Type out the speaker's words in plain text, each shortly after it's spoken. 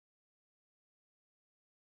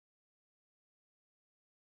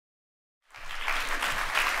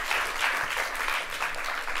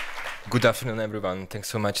Good afternoon, everyone. Thanks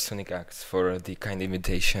so much, Sonic Axe, for the kind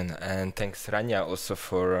invitation, and thanks, Rania, also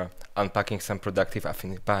for unpacking some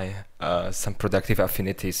some productive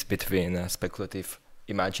affinities between speculative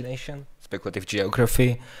imagination, speculative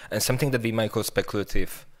geography, and something that we might call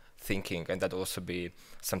speculative thinking, and that also be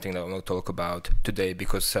something that I want to talk about today,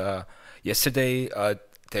 because yesterday,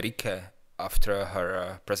 Terike, after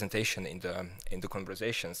her presentation in the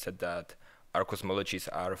conversation, said that our cosmologies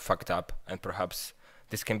are fucked up, and perhaps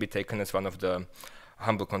this can be taken as one of the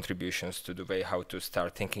humble contributions to the way how to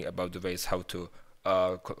start thinking about the ways how to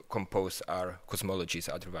compose our cosmologies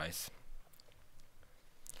otherwise.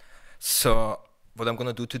 So what I'm going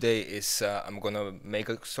to do today is I'm going to make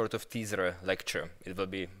a sort of teaser lecture. It will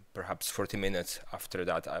be perhaps 40 minutes. After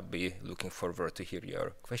that, I'll be looking forward to hear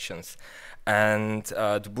your questions. And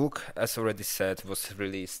the book, as already said, was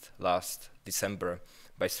released last December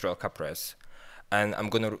by Strelka Press. And I'm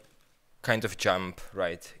going to kind of jump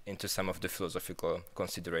right into some of the philosophical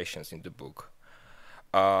considerations in the book.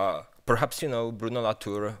 Perhaps you know Bruno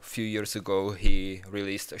Latour. A few years ago, he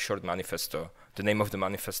released a short manifesto. The name of the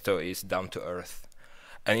manifesto is Down to Earth.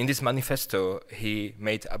 And in this manifesto, he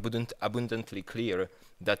made abundantly clear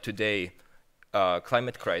that today,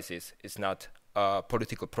 climate crisis is not a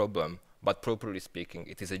political problem, but properly speaking,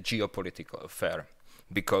 it is a geopolitical affair,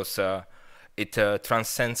 because it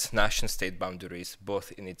transcends nation-state boundaries,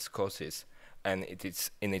 both in its causes and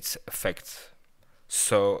in its effects.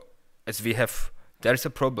 So, there's a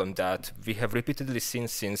problem that we have repeatedly seen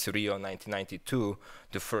since Rio 1992,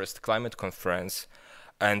 the first climate conference,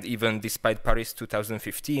 and even despite Paris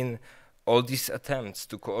 2015, all these attempts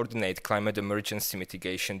to coordinate climate emergency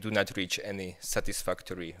mitigation do not reach any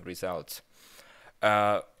satisfactory results.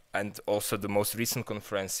 And also the most recent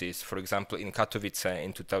conferences, for example, in Katowice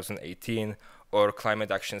in 2018, or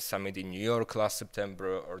Climate Action Summit in New York last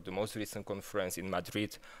September, or the most recent conference in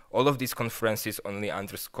Madrid, all of these conferences only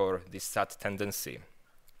underscore this sad tendency.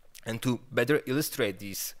 And to better illustrate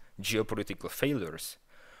these geopolitical failures,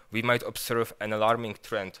 we might observe an alarming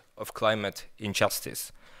trend of climate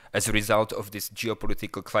injustice as a result of this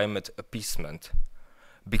geopolitical climate appeasement,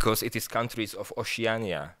 because it is countries of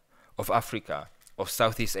Oceania, of Africa, of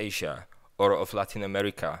Southeast Asia, or of Latin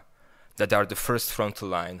America that are the first frontal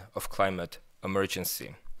line of climate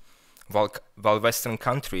emergency, while Western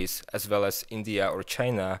countries, as well as India or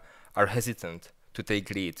China, are hesitant to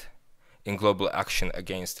take lead in global action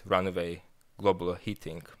against runaway global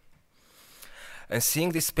heating. And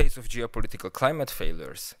seeing this space of geopolitical climate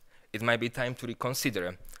failures, it might be time to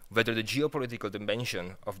reconsider whether the geopolitical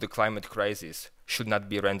dimension of the climate crisis should not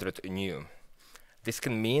be rendered anew. This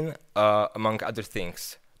can mean, among other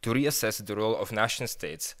things, to reassess the role of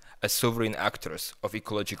nation-states as sovereign actors of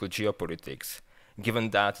ecological geopolitics,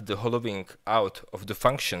 given that the hollowing out of the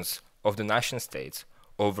functions of the nation-states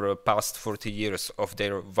over the past 40 years of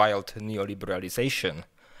their wild neoliberalization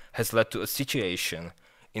has led to a situation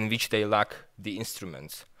in which they lack the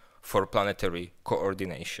instruments for planetary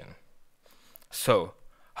coordination. So,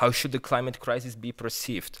 how should the climate crisis be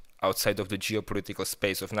perceived outside of the geopolitical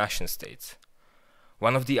space of nation-states?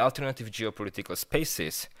 One of the alternative geopolitical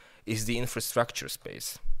spaces is the infrastructure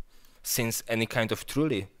space, since any kind of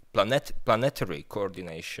truly planetary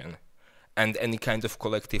coordination and any kind of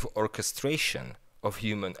collective orchestration of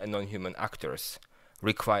human and non-human actors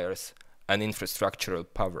requires an infrastructural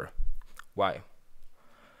power. Why?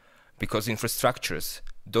 Because infrastructures,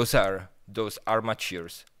 those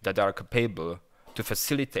armatures that are capable to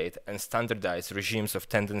facilitate and standardize regimes of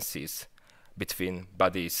tendencies between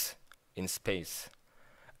bodies in space.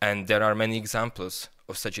 And there are many examples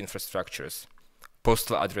of such infrastructures: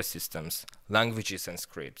 postal address systems, languages and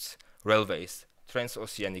scripts, railways,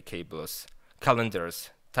 transoceanic cables, calendars,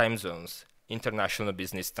 time zones, international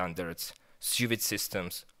business standards, sewage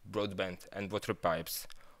systems, broadband and water pipes,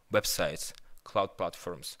 websites, cloud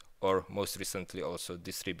platforms, or most recently also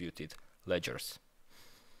distributed ledgers.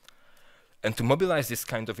 And to mobilize this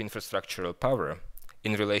kind of infrastructural power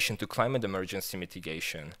in relation to climate emergency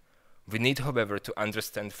mitigation, we need, however, to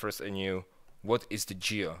understand first anew what is the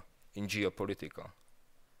geo in geopolitical.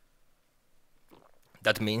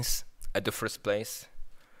 That means, at the first place,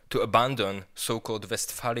 to abandon so-called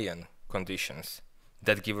Westphalian conditions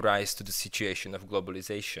that give rise to the situation of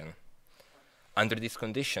globalization. Under these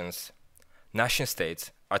conditions,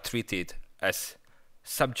 nation-states are treated as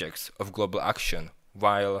subjects of global action,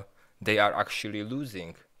 while they are actually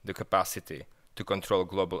losing the capacity to control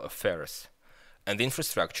global affairs. And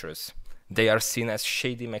infrastructures, they are seen as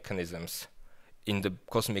shady mechanisms in the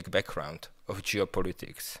cosmic background of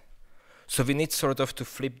geopolitics. So we need sort of to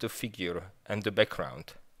flip the figure and the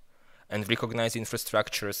background and recognize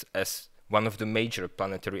infrastructures as one of the major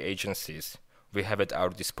planetary agencies we have at our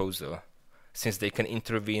disposal, since they can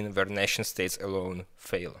intervene where nation-states alone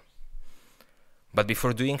fail. But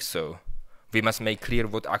before doing so, we must make clear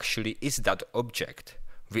what actually is that object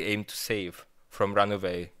we aim to save from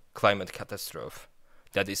runaway climate catastrophe.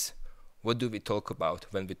 That is, what do we talk about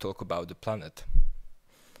when we talk about the planet?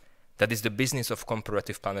 That is the business of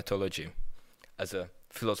comparative planetology as a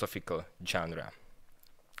philosophical genre.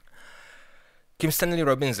 Kim Stanley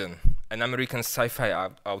Robinson, an American sci-fi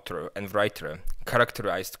author and writer,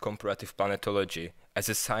 characterized comparative planetology as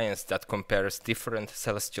a science that compares different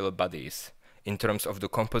celestial bodies in terms of the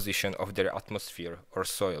composition of their atmosphere or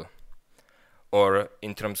soil, or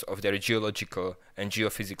in terms of their geological and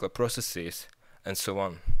geophysical processes, and so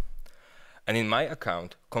on. And in my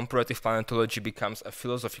account, comparative planetology becomes a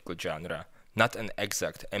philosophical genre, not an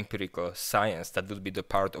exact empirical science that will be the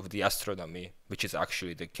part of the astronomy, which is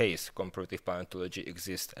actually the case. Comparative planetology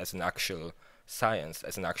exists as an actual science,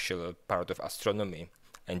 as an actual part of astronomy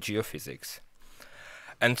and geophysics.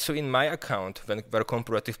 And so in my account, where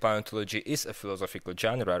comparative planetology is a philosophical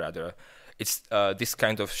genre rather, it's this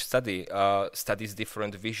kind of study studies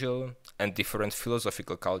different visual and different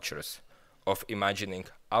philosophical cultures of imagining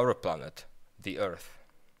our planet, the Earth.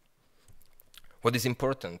 What is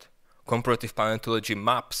important? Comparative planetology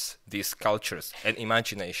maps these cultures and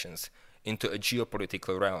imaginations into a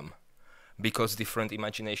geopolitical realm, because different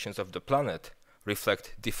imaginations of the planet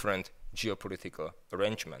reflect different geopolitical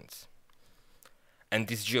arrangements. And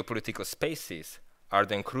these geopolitical spaces are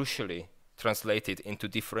then crucially translated into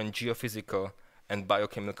different geophysical and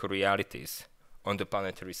biochemical realities on the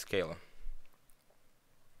planetary scale.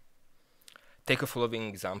 Take a following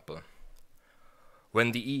example.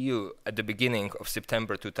 When the EU, at the beginning of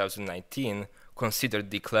September 2019, considered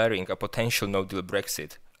declaring a potential no-deal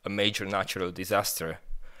Brexit a major natural disaster,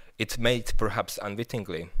 it made, perhaps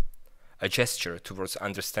unwittingly, a gesture towards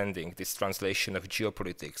understanding this translation of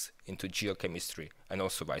geopolitics into geochemistry and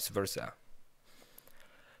also vice versa.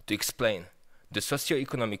 To explain, the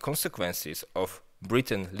socio-economic consequences of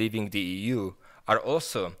Britain leaving the EU are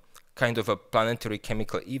also kind of a planetary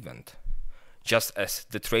chemical event, just as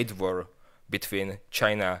the trade war between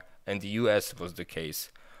China and the US was the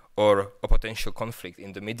case, or a potential conflict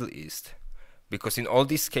in the Middle East, because in all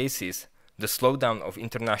these cases, the slowdown of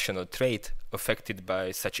international trade affected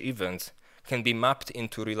by such events can be mapped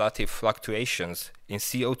into relative fluctuations in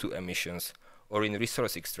CO2 emissions or in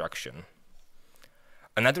resource extraction.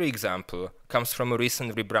 Another example comes from a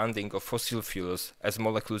recent rebranding of fossil fuels as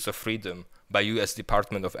molecules of freedom by US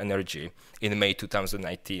Department of Energy in May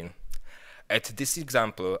 2019. This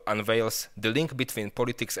example unveils the link between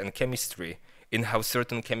politics and chemistry in how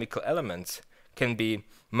certain chemical elements can be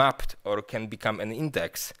mapped or can become an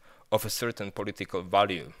index of a certain political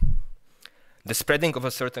value. The spreading of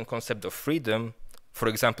a certain concept of freedom, for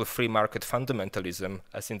example, free market fundamentalism,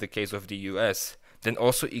 as in the case of the US, then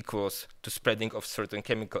also equals to spreading of certain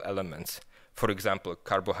chemical elements, for example,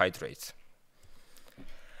 carbohydrates.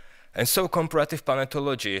 And so comparative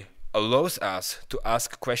planetology allows us to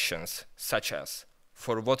ask questions such as,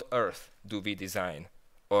 for what Earth do we design?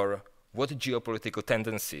 Or what geopolitical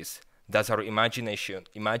tendencies does our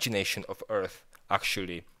imagination of Earth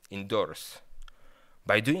actually endorse?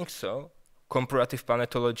 By doing so, comparative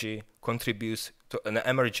planetology contributes to an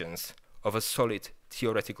emergence of a solid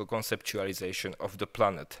theoretical conceptualization of the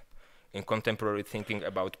planet in contemporary thinking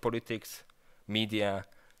about politics, media,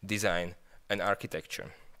 design, and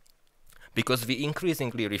architecture. Because we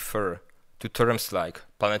increasingly refer to terms like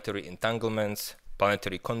planetary entanglements,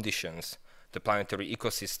 planetary conditions, the planetary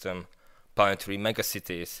ecosystem, planetary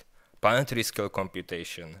megacities, planetary scale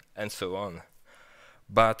computation, and so on.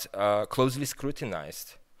 But closely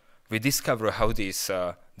scrutinized, we discover how these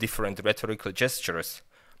different rhetorical gestures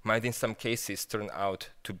might in some cases turn out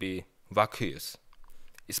to be vacuous,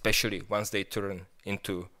 especially once they turn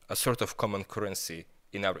into a sort of common currency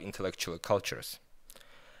in our intellectual cultures.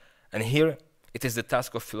 And here it is the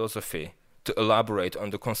task of philosophy to elaborate on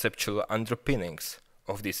the conceptual underpinnings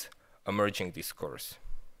of this emerging discourse.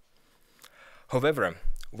 However,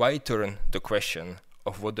 why turn the question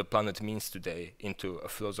of what the planet means today into a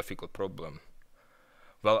philosophical problem?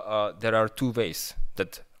 Well, there are two ways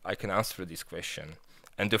that I can answer this question.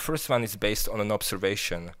 And the first one is based on an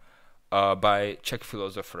observation by Czech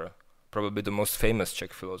philosopher, probably the most famous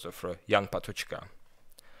Czech philosopher, Jan Patočka.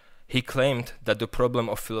 He claimed that the problem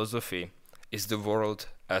of philosophy is the world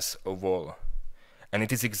as a wall. And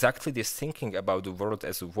it is exactly this thinking about the world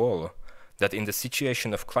as a wall that in the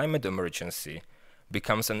situation of climate emergency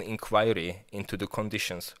becomes an inquiry into the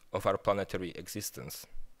conditions of our planetary existence.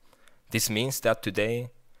 This means that today,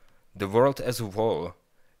 the world as a whole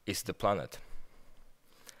is the planet.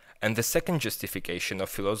 And the second justification of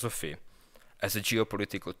philosophy as a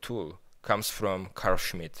geopolitical tool comes from Carl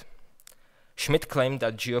Schmitt. Schmitt claimed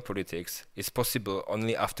that geopolitics is possible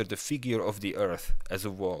only after the figure of the Earth as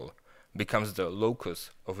a wall becomes the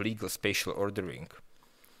locus of legal spatial ordering.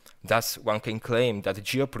 Thus, one can claim that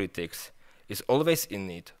geopolitics is always in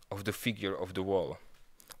need of the figure of the wall,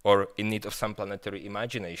 or in need of some planetary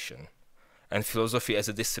imagination, and philosophy as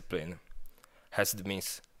a discipline has the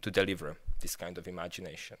means to deliver this kind of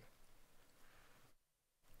imagination.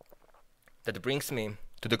 That brings me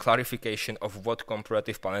to the clarification of what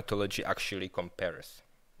comparative planetology actually compares.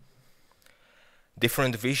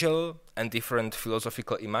 Different visual and different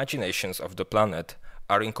philosophical imaginations of the planet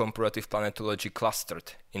are in comparative planetology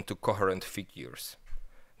clustered into coherent figures.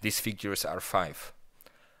 These figures are 5: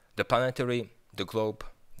 the planetary, the globe,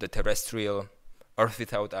 the terrestrial, Earth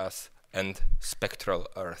without us, and spectral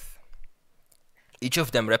Earth. Each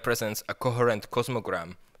of them represents a coherent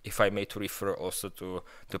cosmogram, if I may to refer also to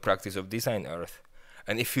the practice of design Earth.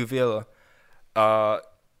 And if you will,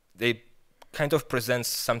 they kind of presents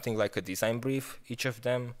something like a design brief, each of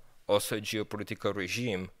them, also a geopolitical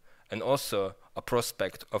regime, and also a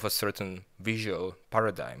prospect of a certain visual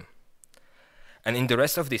paradigm. And in the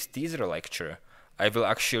rest of this teaser lecture, I will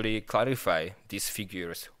actually clarify these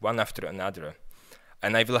figures one after another,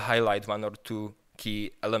 and I will highlight 1 or 2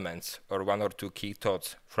 key elements or 1 or 2 key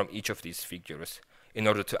thoughts from each of these figures in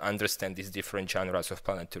order to understand these different genres of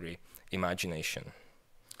planetary imagination.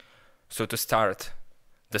 So to start,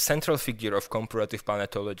 the central figure of comparative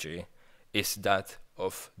planetology is that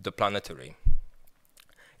of the planetary.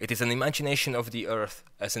 It is an imagination of the Earth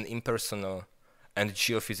as an impersonal and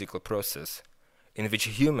geophysical process in which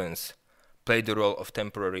humans play the role of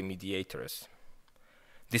temporary mediators.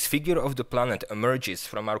 This figure of the planet emerges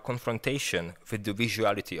from our confrontation with the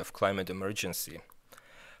visuality of climate emergency.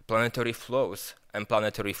 Planetary flows and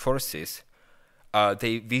planetary forces,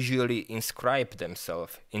 they visually inscribe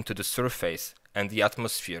themselves into the surface and the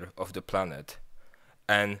atmosphere of the planet.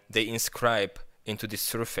 And they inscribe into the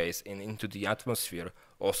surface and into the atmosphere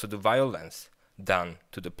also the violence done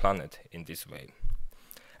to the planet in this way.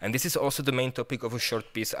 And this is also the main topic of a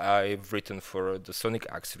short piece I've written for the Sonic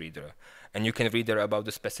Axe reader. And you can read there about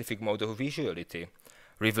the specific mode of visuality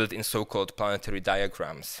revealed in so-called planetary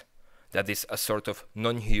diagrams. That is a sort of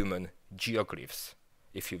non-human geoglyphs,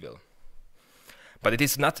 if you will. But it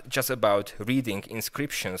is not just about reading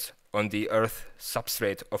inscriptions on the Earth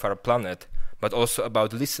substrate of our planet, but also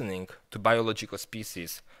about listening to biological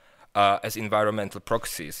species as environmental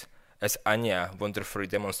proxies, as Anya wonderfully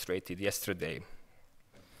demonstrated yesterday.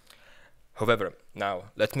 However, now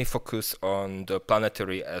let me focus on the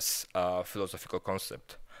planetary as a philosophical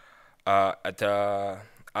concept.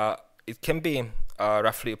 It can be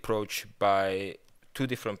roughly approached by 2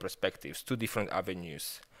 different perspectives, 2 different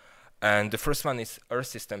avenues. And the first one is Earth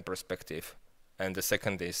system perspective, and the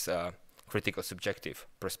second is critical subjective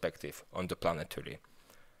perspective on the planetary.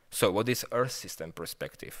 So what is Earth system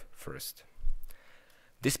perspective first?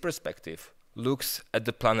 This perspective looks at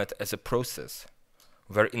the planet as a process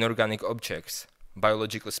where inorganic objects,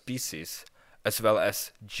 biological species, as well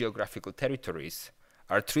as geographical territories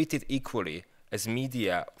are treated equally as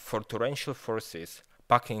media for torrential forces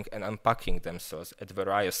packing and unpacking themselves at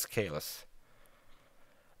various scales.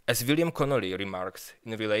 As William Connolly remarks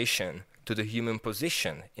in relation to the human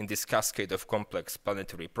position in this cascade of complex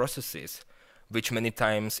planetary processes, which many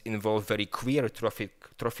times involve very queer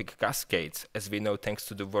trophic cascades, as we know thanks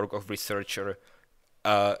to the work of researcher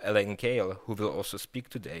Elaine Gale, who will also speak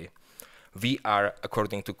today, we are,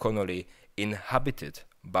 according to Connolly, inhabited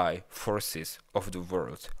by forces of the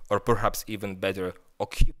world, or perhaps even better,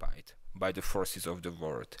 occupied by the forces of the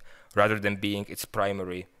world, rather than being its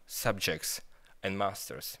primary subjects and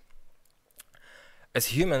masters. As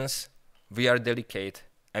humans, we are delicate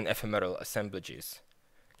and ephemeral assemblages,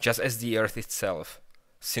 just as the Earth itself,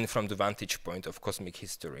 seen from the vantage point of cosmic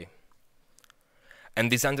history. And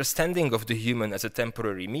this understanding of the human as a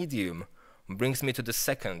temporary medium brings me to the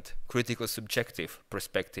second critical subjective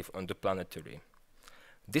perspective on the planetary.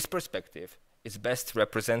 This perspective is best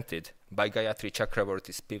represented by Gayatri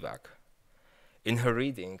Chakraborty Spivak. In her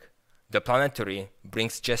reading, the planetary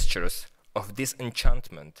brings gestures of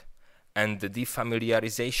disenchantment and the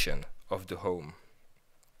defamiliarization of the home.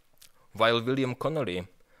 While William Connolly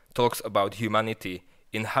talks about humanity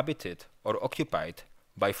inhabited or occupied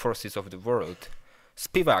by forces of the world,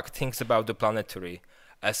 Spivak thinks about the planetary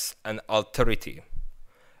as an alterity,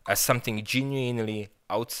 as something genuinely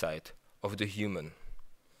outside of the human.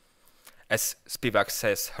 As Spivak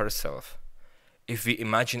says herself, if we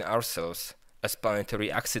imagine ourselves as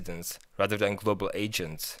planetary accidents rather than global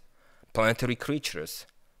agents, planetary creatures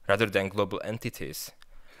rather than global entities.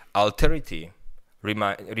 Alterity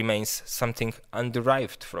remains something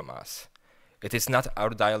underived from us. It is not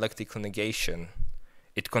our dialectical negation.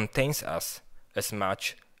 It contains us as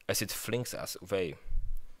much as it flings us away.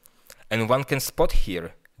 And one can spot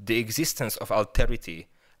here the existence of alterity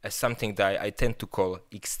as something that I tend to call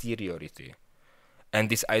exteriority. And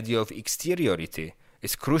this idea of exteriority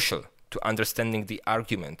is crucial to understanding the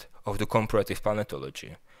argument of the comparative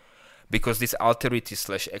planetology, because this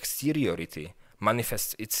alterity/exteriority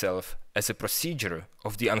manifests itself as a procedure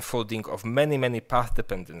of the unfolding of many path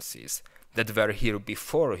dependencies that were here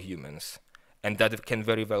before humans, and that can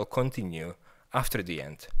very well continue after the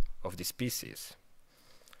end of the species.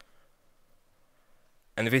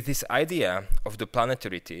 And with this idea of the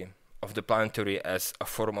planetary as a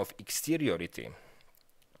form of exteriority,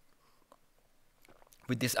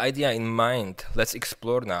 with this idea in mind, let's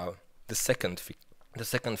explore now the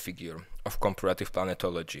second figure of comparative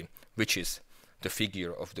planetology, which is the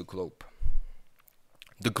figure of the globe.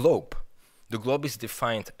 The globe is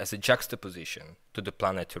defined as a juxtaposition to the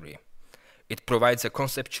planetary. It provides a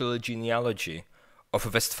conceptual genealogy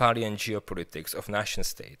of Westphalian geopolitics of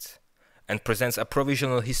nation-states and presents a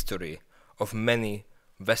provisional history of many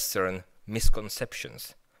Western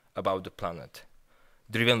misconceptions about the planet,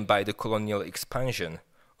 driven by the colonial expansion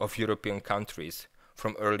of European countries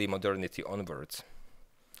from early modernity onwards.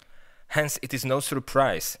 Hence, it is no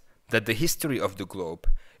surprise that the history of the globe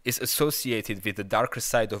is associated with the darker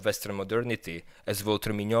side of Western modernity, as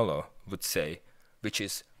Walter Mignolo would say, which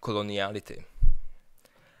is coloniality.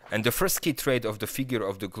 And the first key trait of the figure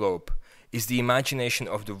of the globe is the imagination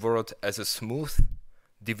of the world as a smooth,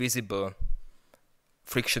 divisible,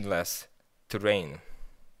 frictionless terrain.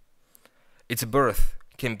 Its birth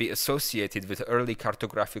can be associated with early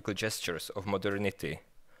cartographical gestures of modernity.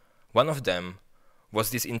 One of them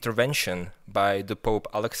was this intervention by the Pope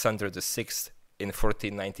Alexander VI in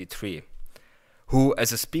 1493, who,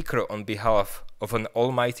 as a speaker on behalf of an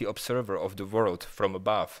almighty observer of the world from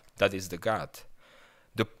above, that is the God,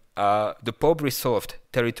 the Pope resolved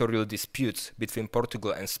territorial disputes between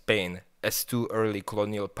Portugal and Spain as two early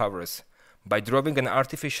colonial powers by drawing an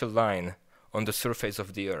artificial line on the surface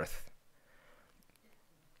of the earth.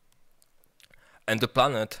 And the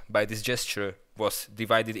planet, by this gesture, was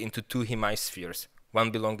divided into two hemispheres,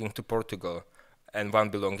 one belonging to Portugal and one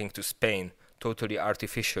belonging to Spain, totally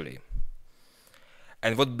artificially.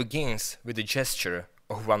 And what begins with the gesture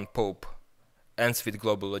of one pope ends with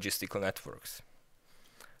global logistical networks.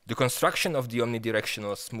 The construction of the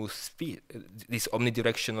omnidirectional smooth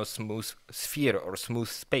sphere or smooth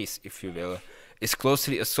space, if you will, is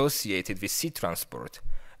closely associated with sea transport,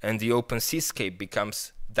 and the open seascape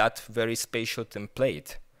becomes that very spatial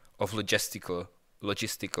template of logistical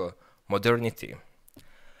modernity.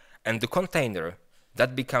 And the container,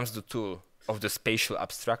 that becomes the tool of the spatial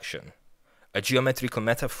abstraction, a geometrical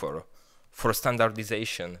metaphor for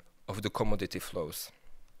standardization of the commodity flows.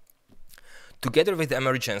 Together with the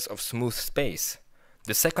emergence of smooth space,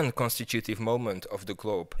 the second constitutive moment of the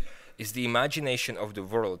globe is the imagination of the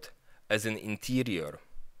world as an interior,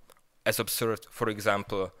 as observed, for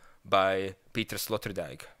example, by Peter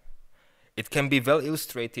Sloterdijk. It can be well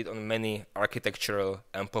illustrated on many architectural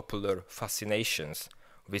and popular fascinations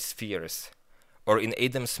with spheres, or in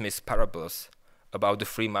Adam Smith's parables about the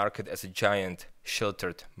free market as a giant,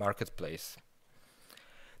 sheltered marketplace.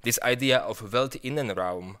 This idea of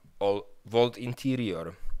Weltinnenraum, or world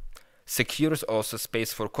interior, secures also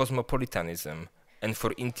space for cosmopolitanism and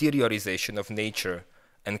for interiorization of nature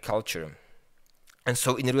and culture. And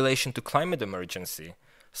so in relation to climate emergency,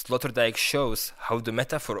 Sloterdijk shows how the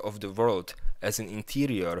metaphor of the world as an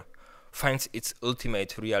interior finds its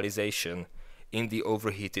ultimate realization in the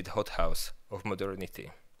overheated hothouse of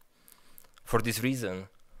modernity. For this reason,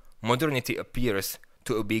 modernity appears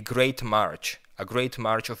to be a great march of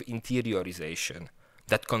interiorization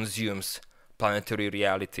that consumes planetary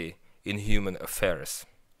reality in human affairs.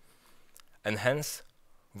 And hence,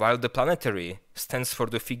 while the planetary stands for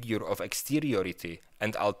the figure of exteriority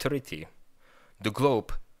and alterity, the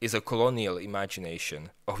globe is a colonial imagination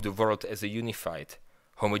of the world as a unified,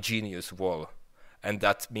 homogeneous whole, and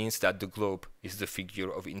that means that the globe is the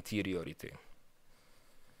figure of interiority.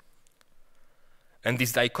 And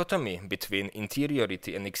this dichotomy between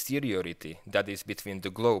interiority and exteriority, that is, between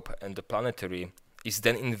the globe and the planetary, is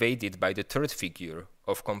then invaded by the third figure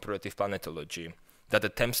of comparative planetology that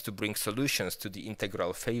attempts to bring solutions to the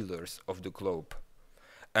integral failures of the globe.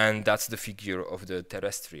 And that's the figure of the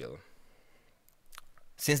terrestrial.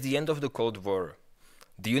 Since the end of the Cold War,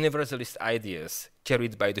 the universalist ideas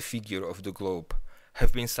carried by the figure of the globe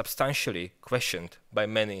have been substantially questioned by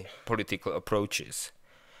many political approaches.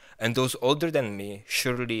 And those older than me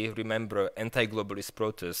surely remember anti-globalist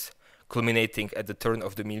protests culminating at the turn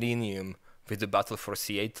of the millennium with the Battle for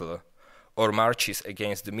Seattle, or marches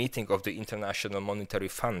against the meeting of the International Monetary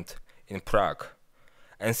Fund in Prague.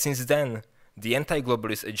 And since then, the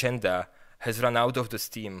anti-globalist agenda has run out of the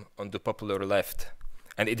steam on the popular left,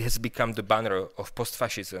 and it has become the banner of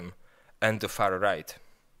post-fascism and the far right.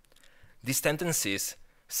 These tendencies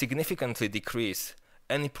significantly decrease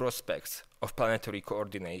any prospects of planetary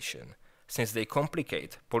coordination, since they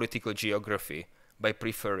complicate political geography by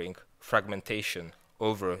preferring fragmentation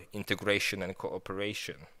over integration and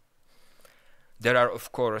cooperation. There are,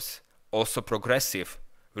 of course, also progressive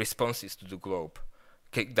responses to the globe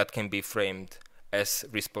that can be framed as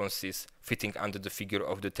responses fitting under the figure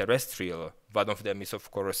of the terrestrial. One of them is, of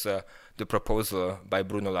course, the proposal by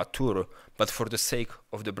Bruno Latour, but for the sake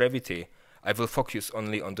of the brevity, I will focus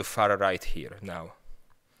only on the far right here now.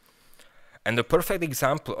 And a perfect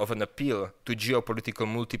example of an appeal to geopolitical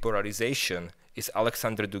multipolarization is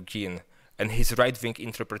Alexander Dugin and his right-wing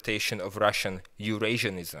interpretation of Russian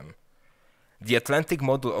Eurasianism. The Atlantic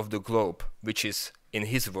model of the globe, which is, in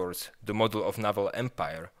his words, the model of naval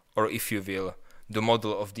empire, or if you will, the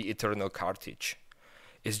model of the eternal Carthage,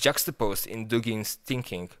 is juxtaposed in Dugin's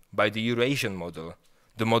thinking by the Eurasian model,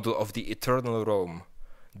 the model of the eternal Rome,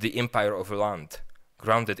 the empire of land,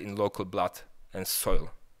 grounded in local blood and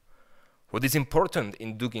soil. What is important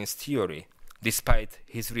in Dugin's theory, despite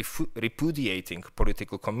his repudiating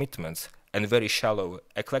political commitments and very shallow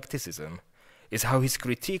eclecticism, is how his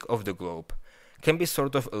critique of the globe can be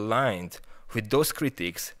sort of aligned with those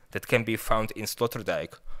critiques that can be found in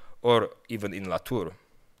Sloterdijk or even in Latour.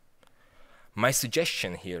 My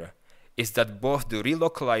suggestion here is that both the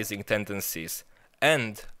relocalizing tendencies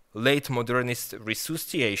and late modernist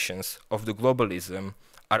resuscitations of the globalism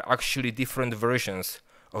are actually different versions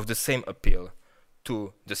of the same appeal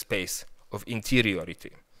to the space of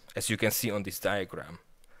interiority, as you can see on this diagram.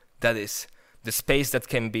 That is, the space that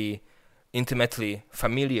can be intimately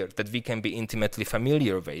familiar, that we can be intimately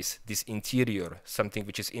familiar with, this interior, something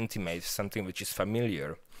which is intimate, something which is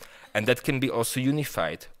familiar, and that can be also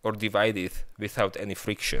unified or divided without any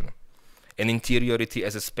friction. An interiority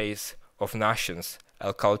as a space of nations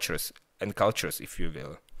and cultures, if you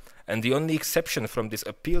will. And the only exception from this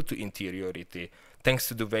appeal to interiority, thanks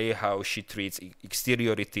to the way how she treats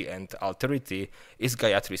exteriority and alterity, is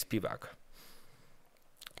Gayatri Spivak.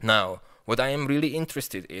 Now, what I am really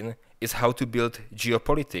interested in is how to build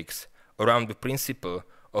geopolitics around the principle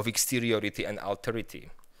of exteriority and alterity,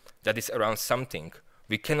 that is, around something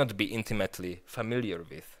we cannot be intimately familiar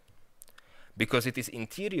with. Because it is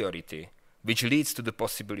interiority which leads to the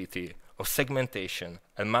possibility of segmentation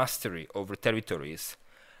and mastery over territories,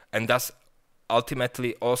 and thus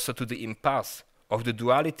ultimately also to the impasse of the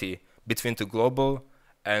duality between the global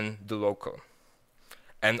and the local,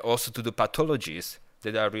 and also to the pathologies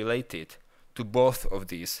that are related to both of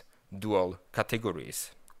these dual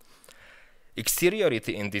categories.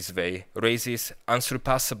 Exteriority in this way raises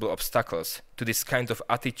unsurpassable obstacles to this kind of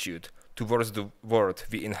attitude towards the world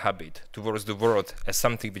we inhabit, towards the world as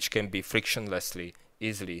something which can be frictionlessly,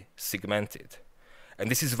 easily segmented. And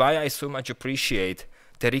this is why I so much appreciate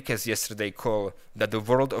Terike's yesterday call that the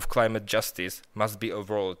world of climate justice must be a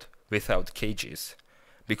world without cages.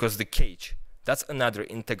 Because the cage, that's another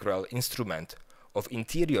integral instrument of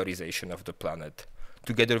interiorization of the planet,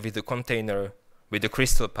 together with the container, with the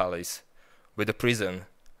crystal palace, with the prison,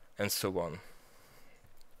 and so on.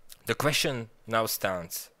 The question now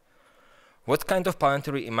stands: what kind of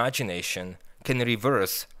planetary imagination can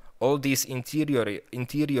reverse all these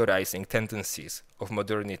interiorizing tendencies of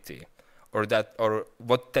modernity, or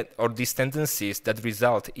these tendencies that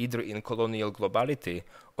result either in colonial globality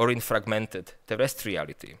or in fragmented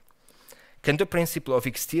terrestriality? Can the principle of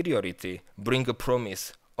exteriority bring a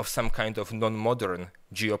promise of some kind of non-modern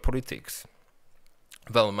geopolitics?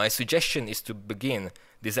 Well, my suggestion is to begin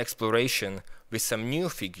this exploration with some new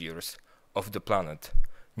figures of the planet,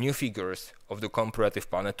 new figures of the comparative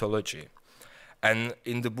planetology. And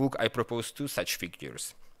in the book I propose two such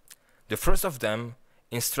figures. The first of them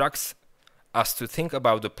instructs us to think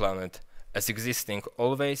about the planet as existing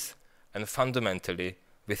always and fundamentally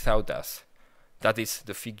without us. That is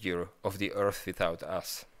the figure of the Earth without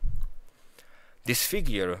us. This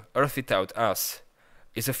figure, Earth without us,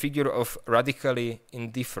 is a figure of radically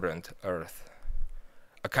indifferent Earth,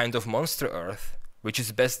 a kind of monster Earth which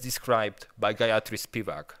is best described by Gayatri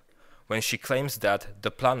Spivak when she claims that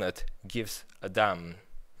the planet gives a damn.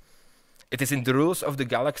 It is in the rules of the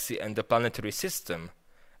galaxy and the planetary system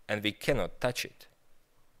and we cannot touch it.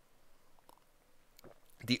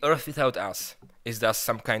 The Earth without us is thus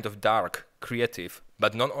some kind of dark, creative,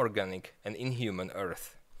 but non-organic and inhuman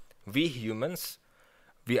Earth. We humans,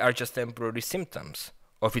 we are just temporary symptoms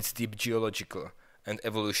of its deep geological and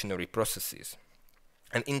evolutionary processes.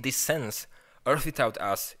 And in this sense, Earth without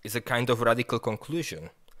us is a kind of radical conclusion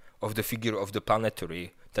of the figure of the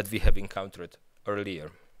planetary that we have encountered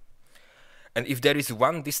earlier. And if there is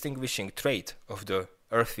one distinguishing trait of the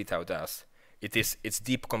Earth without us, it is its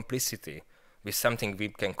deep complicity with something we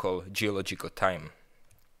can call geological time.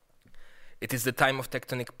 It is the time of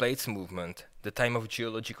tectonic plates movement, the time of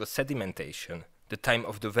geological sedimentation, the time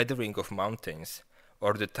of the weathering of mountains,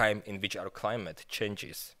 or the time in which our climate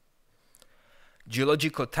changes.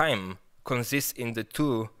 Geological time consists in the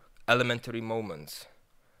two elementary moments,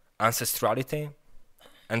 ancestrality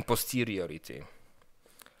and posteriority.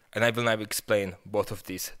 And I will now explain both of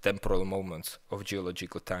these temporal moments of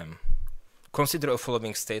geological time. Consider a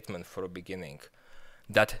following statement for a beginning,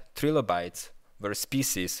 that trilobites were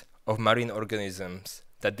species of marine organisms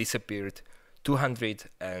that disappeared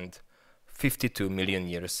 252 million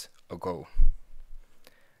years ago.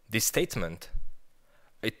 This statement,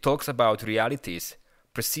 it talks about realities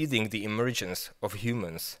preceding the emergence of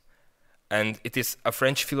humans, and it is a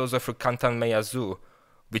French philosopher Quentin Meillassoux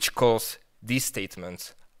which calls these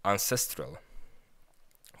statements ancestral.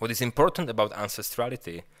 What is important about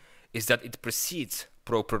ancestrality is that it precedes,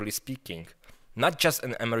 properly speaking, not just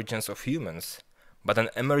an emergence of humans, but an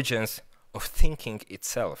emergence of thinking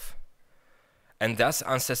itself. And thus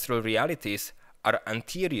ancestral realities are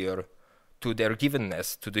anterior to their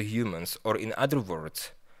givenness to the humans, or in other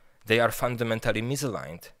words, they are fundamentally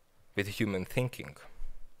misaligned with human thinking.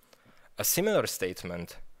 A similar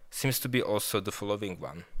statement seems to be also the following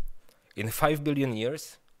one. In 5 billion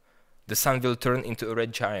years, the sun will turn into a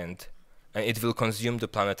red giant and it will consume the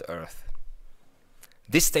planet Earth.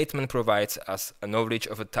 This statement provides us a knowledge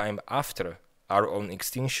of a time after our own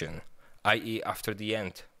extinction, i.e. after the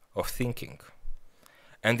end of thinking.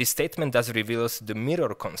 And this statement thus reveals the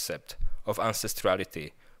mirror concept of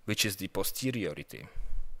ancestrality, which is the posteriority.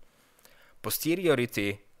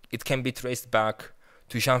 Posteriority, it can be traced back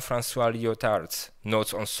to Jean-François Lyotard's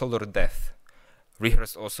Notes on Solar Death,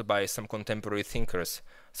 rehearsed also by some contemporary thinkers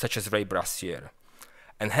such as Ray Brassier.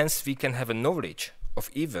 And hence we can have a knowledge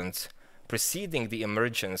of events preceding the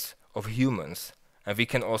emergence of humans, and we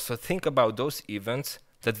can also think about those events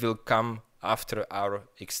that will come after our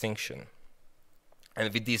extinction.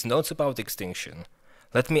 And with these notes about extinction,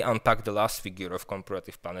 let me unpack the last figure of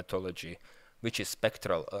comparative planetology, which is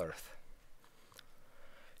spectral Earth.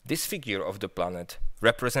 This figure of the planet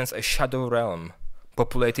represents a shadow realm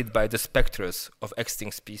populated by the spectra of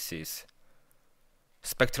extinct species.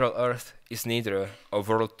 Spectral Earth is neither a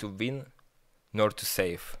world to win nor to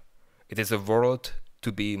save. It is a world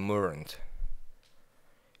to be mourned.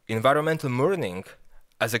 Environmental mourning,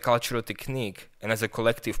 as a cultural technique and as a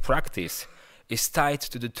collective practice, is tied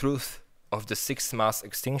to the truth of the sixth mass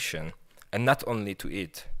extinction, and not only to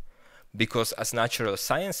it, because as natural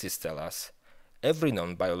sciences tell us, every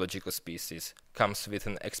non-biological species comes with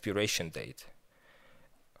an expiration date.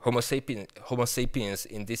 Homo sapiens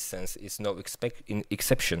in this sense is no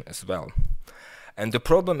exception as well. And the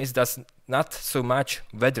problem is thus not so much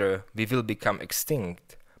whether we will become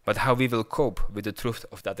extinct, but how we will cope with the truth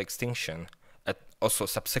of that extinction, and also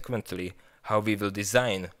subsequently how we will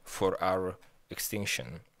design for our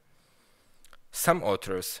extinction. Some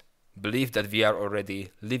authors believe that we are already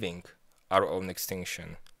living our own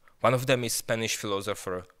extinction. One of them is Spanish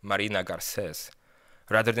philosopher Marina Garcés.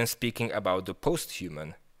 Rather than speaking about the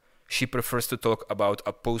post-human, she prefers to talk about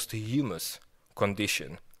a posthumous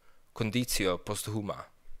condition, conditio posthuma.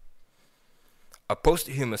 A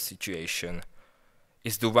posthumous situation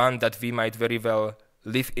is the one that we might very well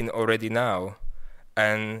live in already now,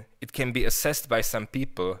 and it can be assessed by some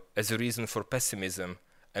people as a reason for pessimism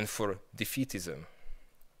and for defeatism.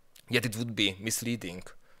 Yet it would be misleading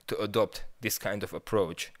to adopt this kind of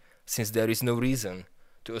approach, since there is no reason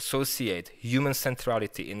to associate human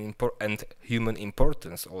centrality and human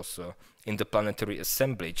importance also in the planetary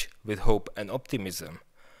assemblage with hope and optimism,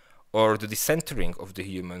 or the decentering of the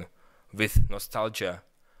human with nostalgia,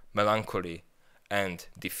 melancholy, and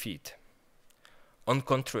defeat. On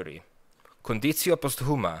contrary, conditio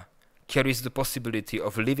posthuma carries the possibility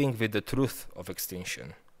of living with the truth of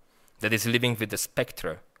extinction, that is, living with the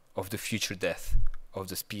spectra of the future death of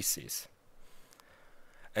the species.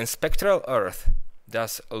 And spectral Earth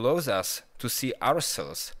thus allows us to see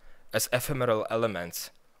ourselves as ephemeral elements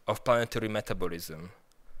of planetary metabolism,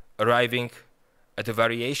 arriving at a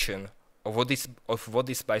variation of what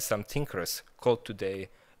is by some thinkers called today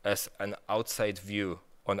as an outside view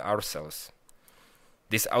on ourselves.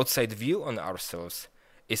 This outside view on ourselves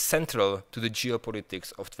is central to the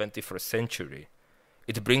geopolitics of 21st century.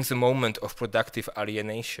 It brings a moment of productive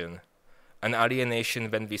alienation, an alienation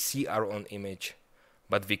when we see our own image,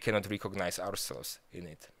 but we cannot recognize ourselves in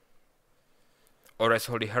it. Or as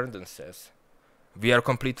Holly Herndon says, we are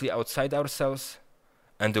completely outside ourselves,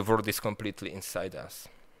 and the world is completely inside us.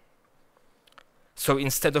 So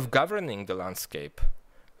instead of governing the landscape,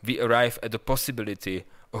 we arrive at the possibility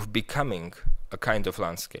of becoming a kind of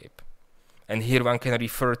landscape. And here one can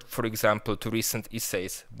refer, for example, to recent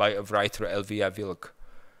essays by a writer, Elvia Wilk.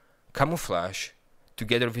 Camouflage,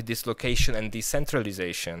 together with dislocation and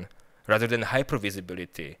decentralization, rather than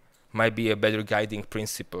hypervisibility, might be a better guiding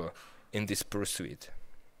principle in this pursuit.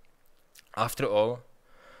 After all,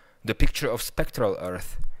 the picture of spectral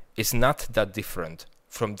Earth is not that different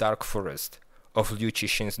from Dark Forest of Liu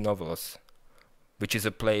Cixin's novels, which is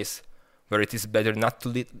a place where it is better not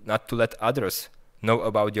to let others know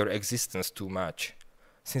about your existence too much,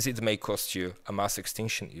 since it may cost you a mass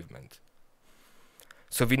extinction event.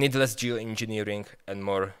 So we need less geoengineering and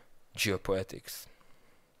more geopoetics.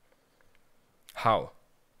 How?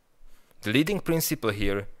 The leading principle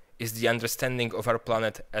here is the understanding of our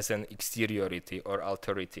planet as an exteriority or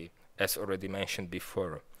alterity, as already mentioned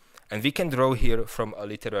before. And we can draw here from a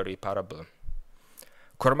literary parable.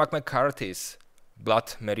 Cormac McCarthy's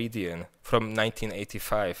Blood Meridian from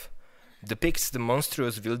 1985 depicts the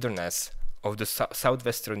monstrous wilderness of the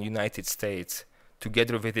southwestern United States,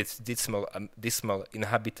 together with its dismal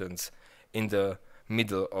inhabitants in the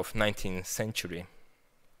middle of 19th century.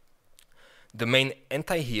 The main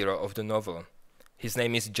anti-hero of the novel, his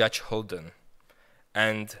name is Judge Holden,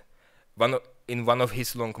 and in one of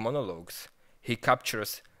his long monologues, he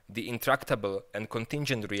captures the intractable and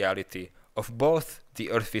contingent reality of both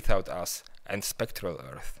the Earth without us and spectral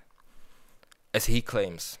Earth. As he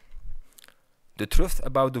claims, the truth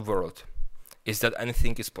about the world is that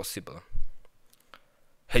anything is possible.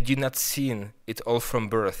 Had you not seen it all from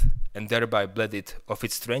birth and thereby bled it of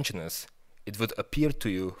its strangeness, it would appear to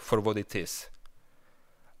you for what it is.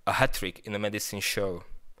 A hat trick in a medicine show,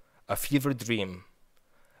 a fever dream,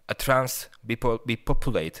 a trance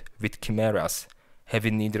bepopulate with chimeras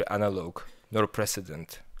having neither analogue nor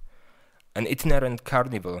precedent, an itinerant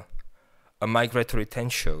carnival, a migratory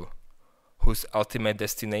tent show, whose ultimate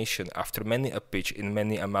destination, after many a pitch in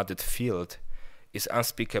many a mudded field, is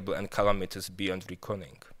unspeakable and calamitous beyond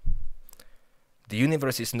reckoning. The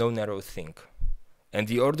universe is no narrow thing, and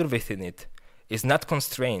the order within it is not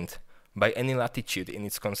constrained by any latitude in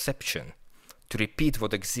its conception to repeat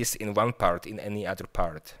what exists in one part in any other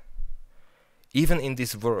part. Even in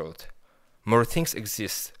this world, more things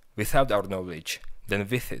exist without our knowledge than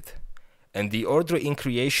with it, and the order in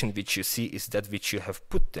creation which you see is that which you have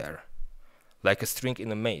put there, like a string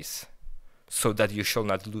in a maze, so that you shall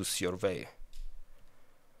not lose your way.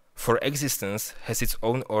 For existence has its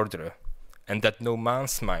own order, and that no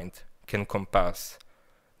man's mind can compass,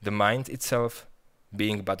 the mind itself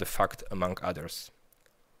being but a fact among others.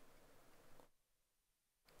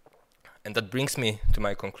 And that brings me to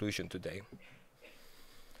my conclusion today.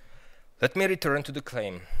 Let me return to the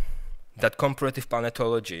claim that comparative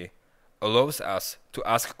planetology allows us to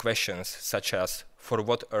ask questions such as, for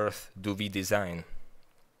what Earth do we design?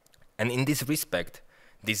 And in this respect,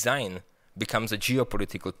 design becomes a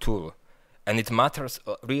geopolitical tool, and it matters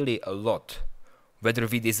really a lot whether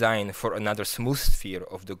we design for another smooth sphere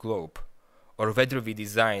of the globe, or whether we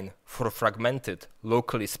design for a fragmented,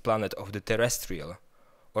 localist planet of the terrestrial,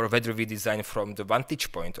 or whether we design from the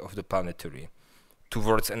vantage point of the planetary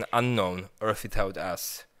towards an unknown Earth without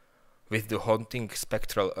us, with the haunting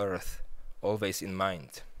spectral Earth always in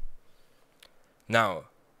mind. Now,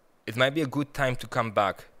 it might be a good time to come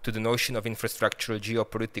back to the notion of infrastructural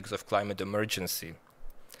geopolitics of climate emergency.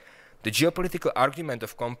 The geopolitical argument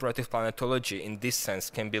of comparative planetology in this sense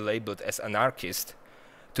can be labeled as anarchist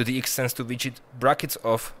to the extent to which it brackets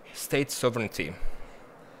off state sovereignty.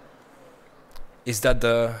 Is that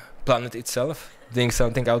the planet itself doing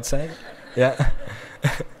something outside? Yeah.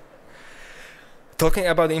 Talking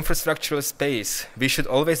about infrastructural space, we should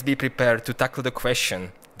always be prepared to tackle the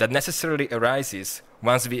question that necessarily arises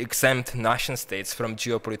once we exempt nation-states from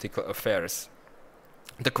geopolitical affairs.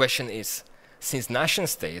 The question is, since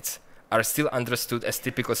nation-states are still understood as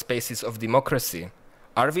typical spaces of democracy,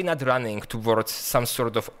 are we not running towards some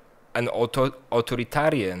sort of an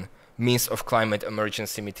authoritarian means of climate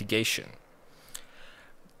emergency mitigation?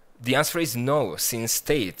 The answer is no, since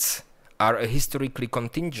states are a historically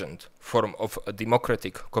contingent form of a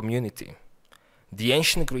democratic community. The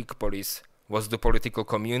ancient Greek polis was the political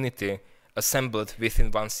community assembled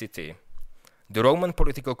within one city. The Roman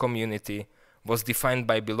political community was defined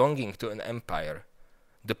by belonging to an empire.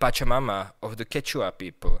 The Pachamama of the Quechua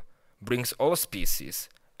people brings all species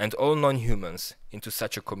and all non-humans into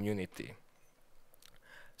such a community.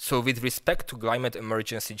 So with respect to climate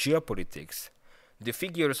emergency geopolitics, the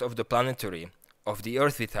figures of the planetary, of the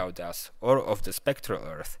Earth without us, or of the spectral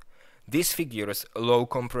Earth, these figures allow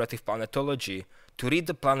comparative planetology to read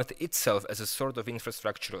the planet itself as a sort of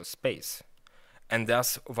infrastructural space. And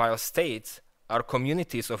thus, while states are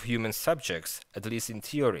communities of human subjects, at least in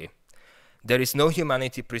theory, there is no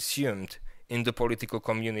humanity presumed in the political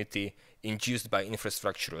community induced by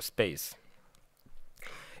infrastructural space.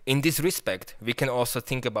 In this respect, we can also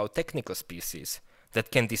think about technical species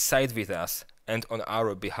that can decide with us and on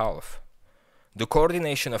our behalf. The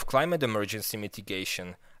coordination of climate emergency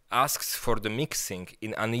mitigation asks for the mixing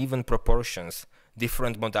in uneven proportions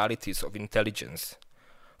different modalities of intelligence.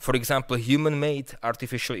 For example, human-made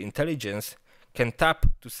artificial intelligence can tap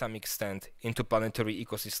to some extent into planetary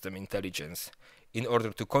ecosystem intelligence in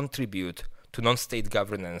order to contribute to non-state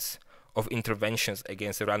governance of interventions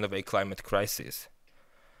against a runaway climate crisis.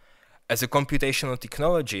 As a computational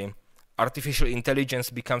technology, artificial intelligence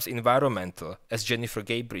becomes environmental, as Jennifer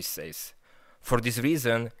Gabrich says. For this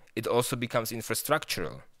reason, it also becomes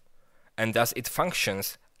infrastructural, and thus it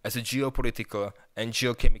functions as a geopolitical and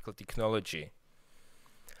geochemical technology.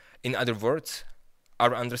 In other words,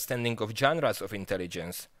 our understanding of genres of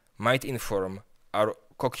intelligence might inform our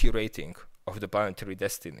co-curating of the planetary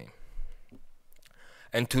destiny.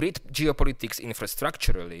 And to read geopolitics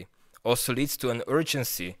infrastructurally also leads to an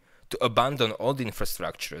urgency to abandon old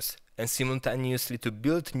infrastructures and simultaneously to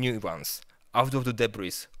build new ones out of the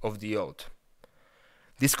debris of the old.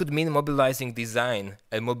 This could mean mobilizing design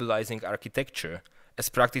and mobilizing architecture as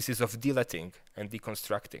practices of deleting and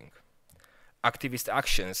deconstructing. Activist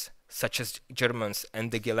actions, such as Germans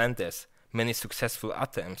and de Gelende's many successful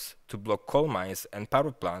attempts to block coal mines and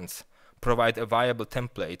power plants, provide a viable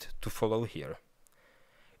template to follow here.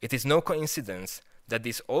 It is no coincidence that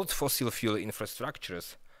these old fossil fuel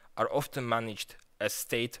infrastructures are often managed as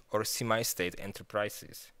state or semi-state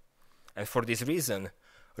enterprises. And for this reason,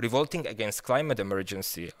 revolting against climate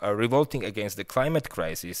emergency or revolting against the climate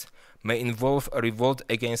crisis may involve a revolt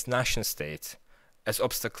against nation-states as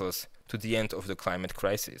obstacles to the end of the climate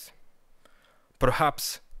crisis.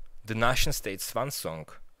 Perhaps the nation-state's swan song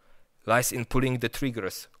lies in pulling the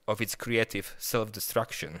triggers of its creative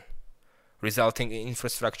self-destruction, resulting in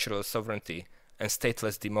infrastructural sovereignty and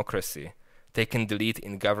stateless democracy, taking the lead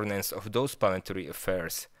in governance of those planetary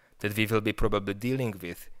affairs that we will be probably dealing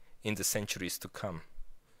with in the centuries to come.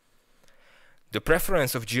 The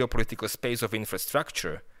preference of geopolitical space of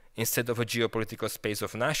infrastructure instead of a geopolitical space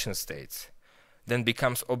of nation-states then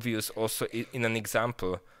becomes obvious also in an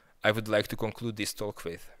example I would like to conclude this talk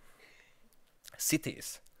with.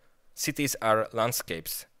 Cities. Cities are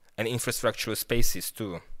landscapes and infrastructural spaces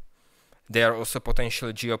too. They are also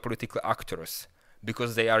potential geopolitical actors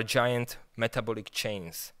because they are giant metabolic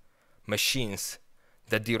chains, machines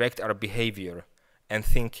that direct our behavior and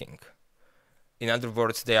thinking. In other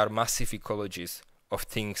words, they are massive ecologies of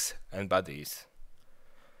things and bodies.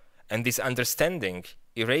 And this understanding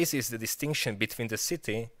erases the distinction between the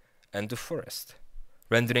city and the forest,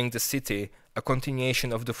 rendering the city a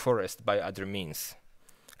continuation of the forest by other means,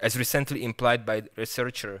 as recently implied by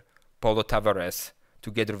researcher Paulo Tavares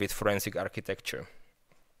together with forensic architecture.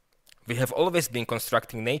 We have always been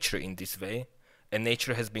constructing nature in this way, and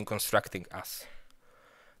nature has been constructing us.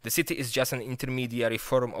 The city is just an intermediary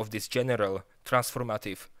form of this general,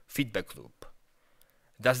 transformative feedback loop.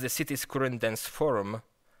 Thus, the city's current dense form,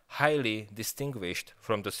 highly distinguished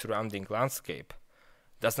from the surrounding landscape,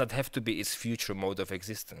 does not have to be its future mode of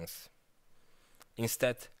existence.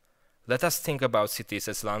 Instead, let us think about cities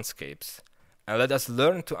as landscapes, and let us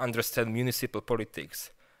learn to understand municipal politics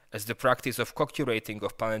as the practice of co-curating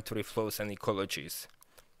of planetary flows and ecologies.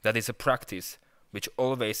 That is a practice which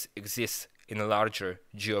always exists in a larger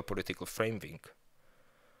geopolitical framework.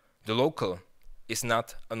 The local is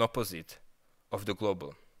not an opposite of the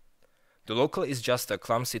global. The local is just a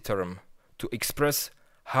clumsy term to express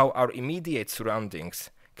how our immediate surroundings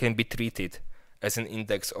can be treated as an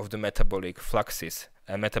index of the metabolic fluxes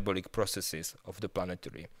and metabolic processes of the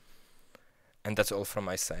planetary. And that's all from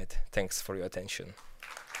my side. Thanks for your attention.